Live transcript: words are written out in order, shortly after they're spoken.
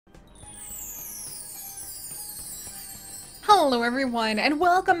Hello everyone, and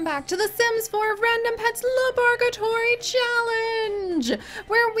welcome back to The Sims 4 Random Pets LaBARKatory Challenge,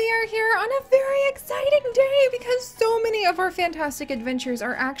 where we are here on a very exciting day because so many of our fantastic adventures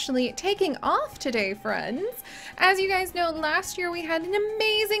are actually taking off today, friends. As you guys know, last year we had an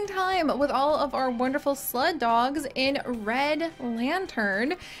amazing time with all of our wonderful sled dogs in Red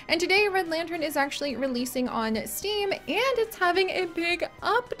Lantern, and today Red Lantern is actually releasing on Steam, and it's having a big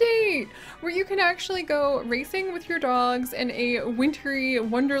update where you can actually go racing with your dogs in a wintry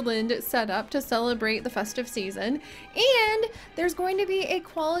wonderland setup to celebrate the festive season. And there's going to be a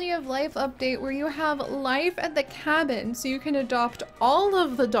quality of life update where you have life at the cabin, so you can adopt all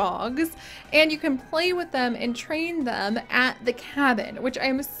of the dogs and you can play with them and train them at the cabin, which I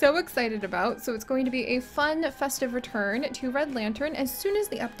am so excited about. So it's going to be a fun festive return to Red Lantern as soon as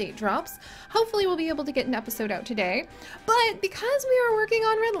the update drops. Hopefully we'll be able to get an episode out today, but because we are working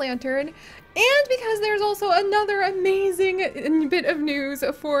on Red Lantern, and because there's also another amazing bit of news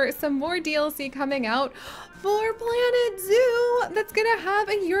for some more DLC coming out for Planet Zoo that's gonna have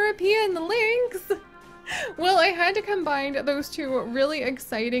a European Lynx. Well, I had to combine those two really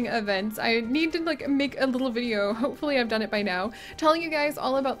exciting events. I need to make a little video, hopefully I've done it by now, telling you guys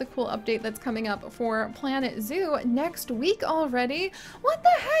all about the cool update that's coming up for Planet Zoo next week already. What the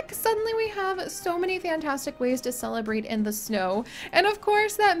heck? Suddenly we have so many fantastic ways to celebrate in the snow. And of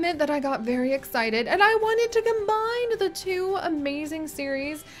course that meant that I got very excited and I wanted to combine the two amazing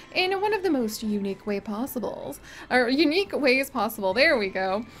series in one of the most unique ways possible. There we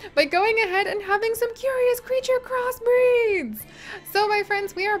go. By going ahead and having some curious creature crossbreeds. So my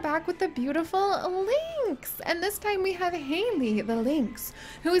friends, we are back with the beautiful Lynx, and this time we have Haley the Lynx,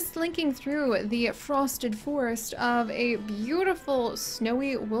 who is slinking through the frosted forest of a beautiful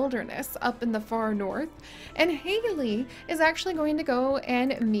snowy wilderness up in the far north. And Haley is actually going to go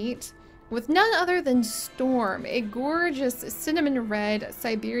and meet with none other than Storm, a gorgeous cinnamon red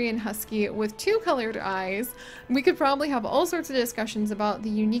Siberian husky with two colored eyes. We could probably have all sorts of discussions about the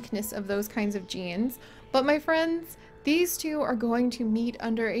uniqueness of those kinds of genes, but my friends, these two are going to meet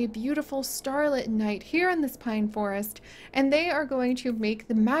under a beautiful starlit night here in this pine forest, and they are going to make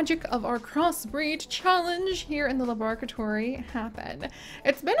the magic of our crossbreed challenge here in the LaBARKatory happen.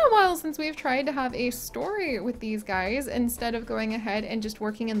 It's been a while since we've tried to have a story with these guys instead of going ahead and just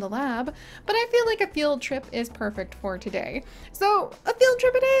working in the lab, but I feel like a field trip is perfect for today. So a field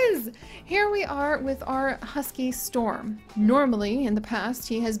trip it is! Here we are with our husky Storm. Normally, in the past,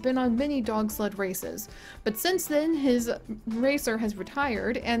 he has been on many dog sled races, but since then, his racer has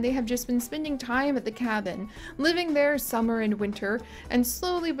retired and they have just been spending time at the cabin, living there summer and winter, and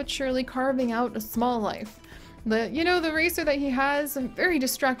slowly but surely carving out a small life. The racer that he has, very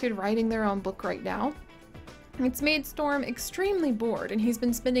distracted writing their own book right now. It's made Storm extremely bored, and he's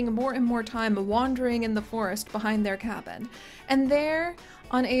been spending more and more time wandering in the forest behind their cabin. And there,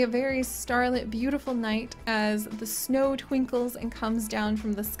 on a very starlit, beautiful night, as the snow twinkles and comes down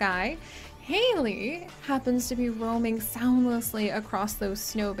from the sky, Haley happens to be roaming soundlessly across those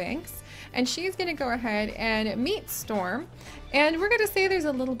snowbanks, and she's going to go ahead and meet Storm, and we're going to say there's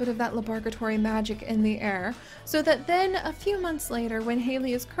a little bit of that LaBARKatory magic in the air, so that then a few months later, when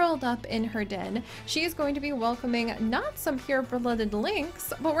Haley is curled up in her den, she is going to be welcoming not some pure-blooded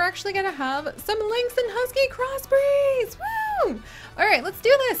lynx, but we're actually going to have some lynx and husky crossbreeds! Woo! Alright, let's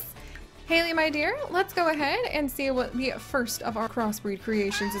do this! Haley, my dear, let's go ahead and see what the first of our crossbreed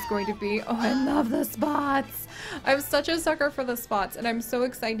creations is going to be. Oh, I love the spots! I'm such a sucker for the spots, and I'm so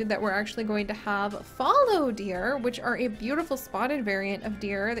excited that we're actually going to have fallow deer, which are a beautiful spotted variant of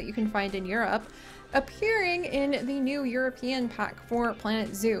deer that you can find in Europe, appearing in the new European pack for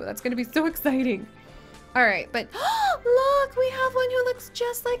Planet Zoo. That's going to be so exciting. Alright, but look, we have one who looks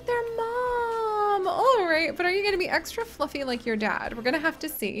just like their mom. Alright, but are you going to be extra fluffy like your dad? We're going to have to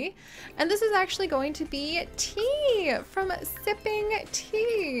see. And this is actually going to be Tea from Sipping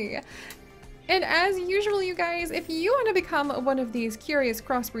Tea. And as usual, you guys, if you want to become one of these curious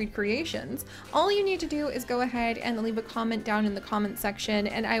crossbreed creations, all you need to do is go ahead and leave a comment down in the comment section,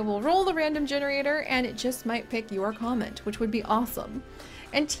 and I will roll the random generator, and it just might pick your comment, which would be awesome.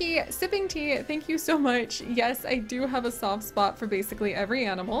 And Tea, Sipping Tea, thank you so much. Yes, I do have a soft spot for basically every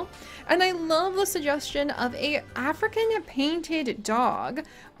animal. And I love the suggestion of a African painted dog,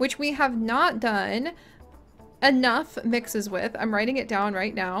 which we have not done enough mixes with. I'm writing it down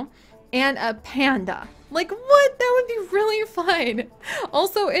right now. And a panda. Like, what? That would be really fun.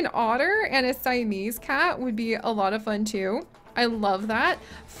 Also, an otter and a Siamese cat would be a lot of fun too. I love that.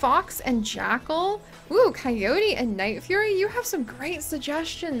 Fox and jackal. Ooh, coyote and night fury. You have some great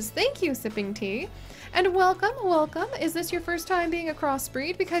suggestions. Thank you, Sipping Tea. And welcome, welcome. Is this your first time being a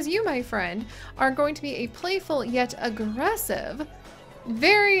crossbreed? Because you, my friend, are going to be a playful yet aggressive,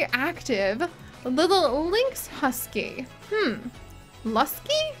 very active little Lynx husky.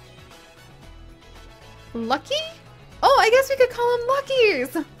 Lusky? Lucky? Oh, I guess we could call them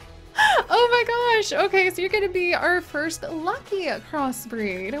Luckies. Oh my gosh. Okay, so you're going to be our first Lucky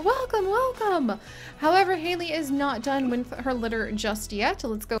crossbreed. Welcome, welcome. However, Haley is not done with her litter just yet.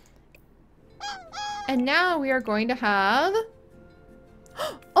 Let's go. And now we are going to have...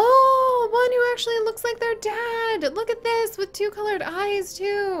 Oh, one who actually looks like their dad. Look at this, with two colored eyes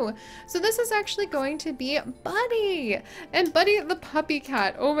too. So this is actually going to be Buddy. And Buddy the puppy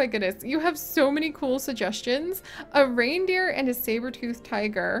cat. Oh my goodness, you have so many cool suggestions. A reindeer and a saber-toothed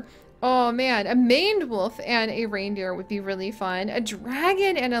tiger. Oh man, a maned wolf and a reindeer would be really fun. A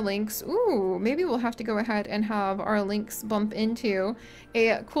dragon and a lynx. Ooh, maybe we'll have to go ahead and have our lynx bump into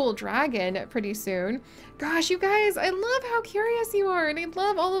a cool dragon pretty soon. Gosh, you guys, I love how curious you are, and I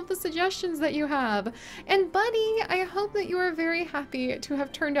love all of the suggestions that you have. And Buddy, I hope that you are very happy to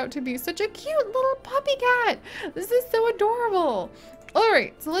have turned out to be such a cute little puppy cat. This is so adorable. All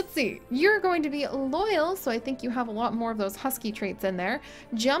right, so let's see. You're going to be loyal, so I think you have a lot more of those husky traits in there.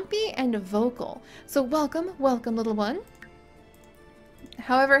 Jumpy and vocal. So welcome, welcome, little one.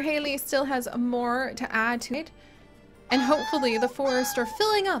 However, Haley still has more to add to it. And hopefully the forest are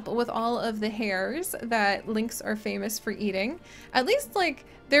filling up with all of the hares that lynx are famous for eating. At least, like,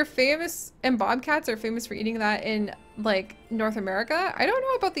 they're famous, and bobcats are famous for eating that in, like, North America. I don't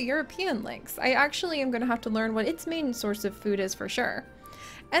know about the European lynx. I actually am going to have to learn what its main source of food is for sure.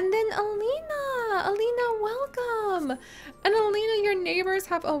 And then Alina! Alina, welcome! And Alina, your neighbors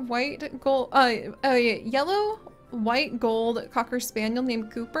have a yellow, white gold cocker spaniel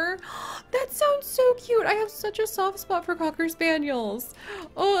named Cooper. That sounds so cute. I have such a soft spot for cocker spaniels.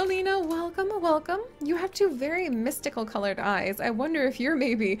 Oh, Alina, welcome, welcome. You have two very mystical colored eyes. I wonder if you're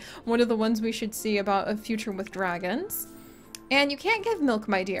maybe one of the ones we should see about a future with dragons. And you can't give milk,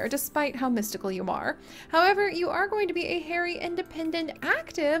 my dear, despite how mystical you are. However, you are going to be a hairy, independent,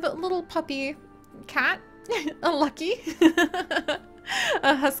 active little puppy cat. A Lucky.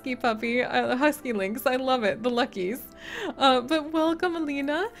 A husky puppy, a husky lynx. I love it, the Luckies. But welcome,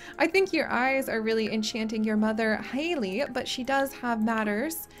 Alina. I think your eyes are really enchanting your mother, Haley, but she does have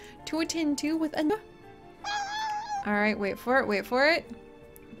matters to attend to with a... All right, wait for it, wait for it.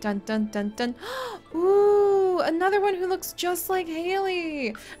 Dun, dun, dun, dun. Ooh, another one who looks just like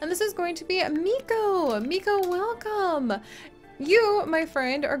Haley. And this is going to be Miko. Miko, welcome. You, my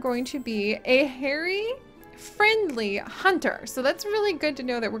friend, are going to be a hairy, friendly hunter. So that's really good to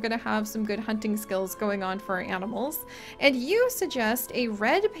know that we're going to have some good hunting skills going on for our animals. And you suggest a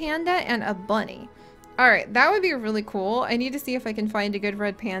red panda and a bunny. All right, that would be really cool. I need to see if I can find a good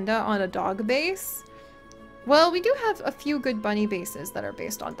red panda on a dog base. Well, we do have a few good bunny bases that are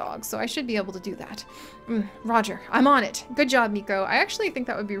based on dogs, so I should be able to do that. Roger, I'm on it. Good job, Miko. I actually think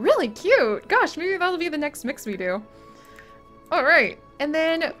that would be really cute. Gosh, maybe that'll be the next mix we do. All right, and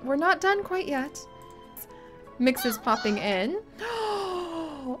then we're not done quite yet. Mixes popping in.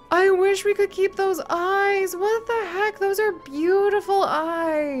 I wish we could keep those eyes. What the heck? Those are beautiful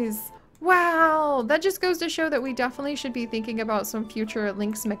eyes. Wow, that just goes to show that we definitely should be thinking about some future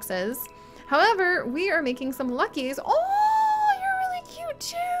lynx mixes. However, we are making some Luckies. Oh, you're really cute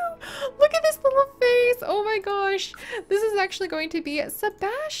too. Look at this little face. Oh my gosh. This is actually going to be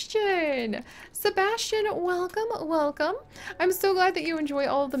Sebastian. Sebastian, welcome, welcome. I'm so glad that you enjoy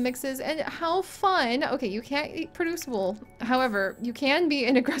all of the mixes and how fun. Okay, you can't eat producible. However, you can be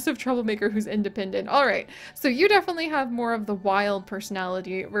an aggressive troublemaker who's independent. All right, so you definitely have more of the wild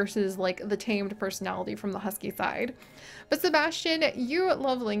personality versus like the tamed personality from the husky side. But Sebastian, you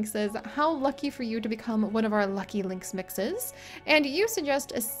love lynxes. How lucky for you to become one of our lucky lynx mixes. And you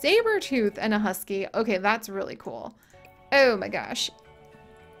suggest a saber-tooth and a husky. Okay, that's really cool. Oh my gosh.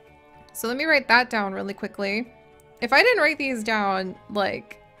 So let me write that down really quickly. If I didn't write these down,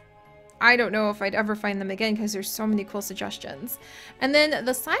 like, I don't know if I'd ever find them again because there's so many cool suggestions. And then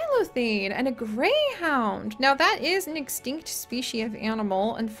the Silothene and a greyhound. Now that is an extinct species of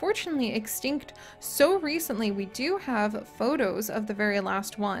animal. Unfortunately extinct so recently. We do have photos of the very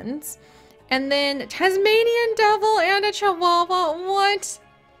last ones. And then Tasmanian devil and a chihuahua. What?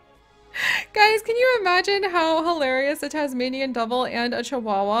 Guys, can you imagine how hilarious a Tasmanian devil and a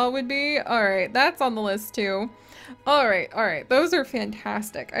chihuahua would be? All right, that's on the list too. All right, those are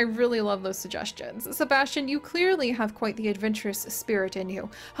fantastic. I really love those suggestions. Sebastian, you clearly have quite the adventurous spirit in you.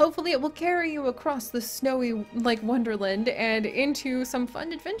 Hopefully it will carry you across the snowy, like, wonderland and into some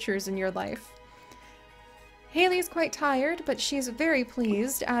fun adventures in your life. Haley's quite tired, but she's very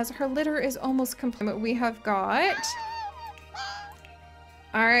pleased as her litter is almost complete. We have got...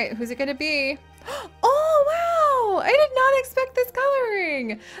 All right, who's it gonna be? Oh, wow! I did not expect this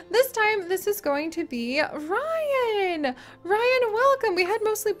coloring. This time, this is going to be Ryan. Ryan, welcome. We had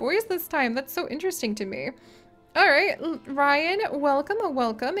mostly boys this time. That's so interesting to me. All right, Ryan, welcome,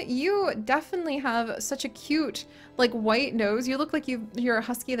 welcome. You definitely have such a cute, like, white nose. You look like you're a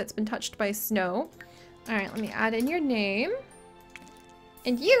husky that's been touched by snow. All right, let me add in your name.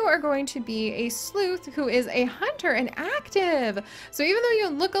 And you are going to be a sleuth who is a hunter and active. So even though you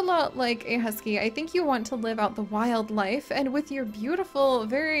look a lot like a husky, I think you want to live out the wild life. And with your beautiful,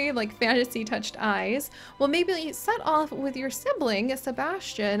 very like fantasy touched eyes, well, maybe set off with your sibling,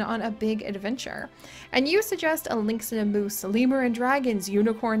 Sebastian, on a big adventure. And you suggest a lynx and a moose, lemur and dragons,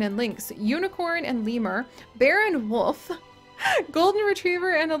 unicorn and lynx, unicorn and lemur, bear and wolf, golden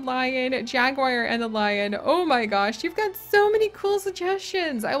retriever and a lion, jaguar and a lion. Oh my gosh, you've got so many cool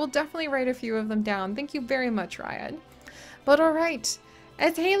suggestions. I will definitely write a few of them down. Thank you very much, Ryan. But all right,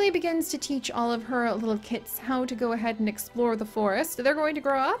 as Haley begins to teach all of her little kits how to go ahead and explore the forest, they're going to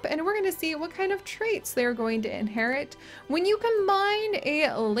grow up and we're going to see what kind of traits they're going to inherit when you combine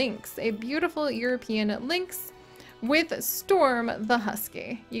a lynx, a beautiful European lynx, with Storm the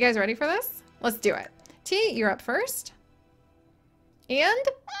husky. You guys ready for this? Let's do it. T, you're up first. And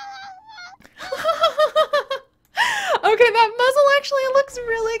okay, that muzzle actually looks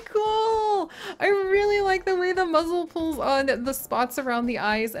really cool. I really like the way the muzzle pulls on the spots around the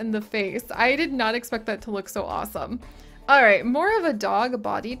eyes and the face. I did not expect that to look so awesome. All right, more of a dog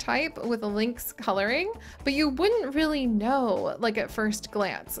body type with a lynx coloring, but you wouldn't really know like at first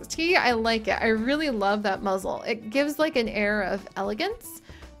glance. T, I like it. I really love that muzzle. It gives like an air of elegance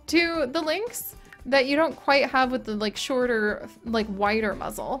to the lynx that you don't quite have with the like shorter, like wider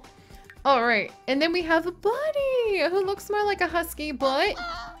muzzle. All right, and then we have Buddy, who looks more like a husky, but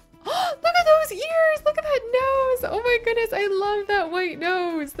look at those ears, look at that nose. Oh my goodness, I love that white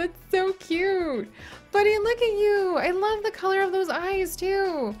nose. That's so cute. Buddy, look at you. I love the color of those eyes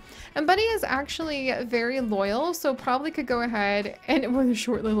too. And Buddy is actually very loyal, so probably could go ahead and with a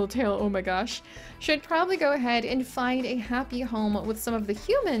short little tail, oh my gosh, should probably go ahead and find a happy home with some of the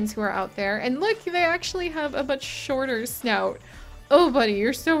humans who are out there. And look, they actually have a much shorter snout. Oh, Buddy,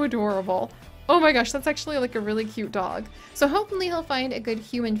 you're so adorable. Oh my gosh, that's actually like a really cute dog. So hopefully he'll find a good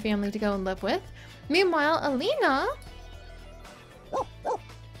human family to go and live with. Meanwhile, Alina...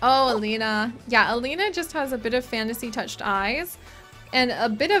 Oh, Alina. Yeah, Alina just has a bit of fantasy touched eyes and a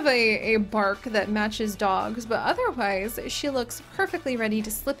bit of a bark that matches dogs, but otherwise she looks perfectly ready to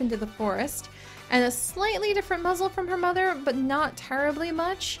slip into the forest, and a slightly different muzzle from her mother, but not terribly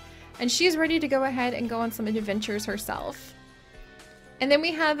much. And she's ready to go ahead and go on some adventures herself. And then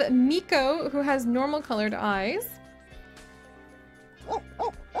we have Miko, who has normal colored eyes.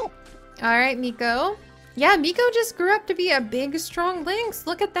 All right, Miko. Yeah, Miko just grew up to be a big, strong lynx.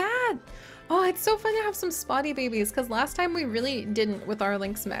 Look at that. Oh, it's so fun to have some spotty babies because last time we really didn't with our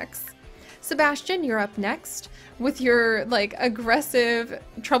lynx mix. Sebastian, you're up next. With your, like, aggressive,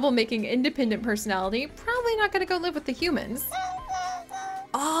 troublemaking, independent personality, probably not going to go live with the humans.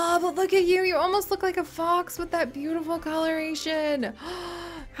 Oh, but look at you. You almost look like a fox with that beautiful coloration.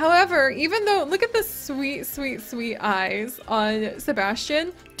 However, even though, look at the sweet, sweet, sweet eyes on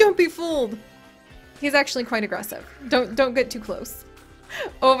Sebastian. Don't be fooled. He's actually quite aggressive. Don't get too close.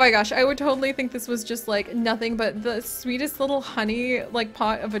 Oh my gosh, I would totally think this was just like nothing but the sweetest little honey like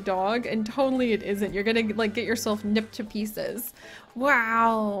pot of a dog, and totally it isn't. You're gonna like get yourself nipped to pieces.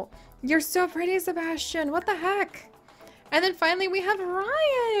 Wow, you're so pretty, Sebastian. What the heck? And then finally we have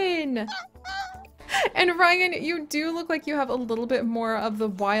Ryan. And Ryan, you do look like you have a little bit more of the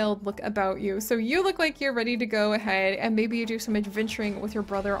wild look about you. So you look like you're ready to go ahead and maybe you do some adventuring with your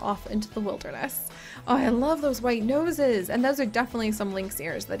brother off into the wilderness. Oh, I love those white noses. And those are definitely some lynx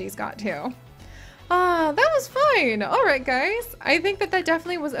ears that he's got too. Ah, that was fun. All right, guys. I think that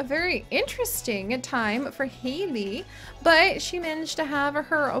definitely was a very interesting time for Haley, but she managed to have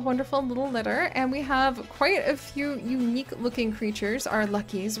her wonderful little litter, and we have quite a few unique looking creatures, our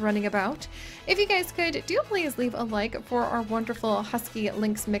luckies, running about. If you guys could, do please leave a like for our wonderful husky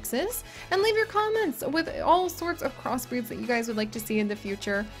lynx mixes, and leave your comments with all sorts of crossbreeds that you guys would like to see in the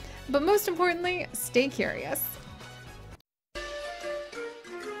future. But most importantly, stay curious.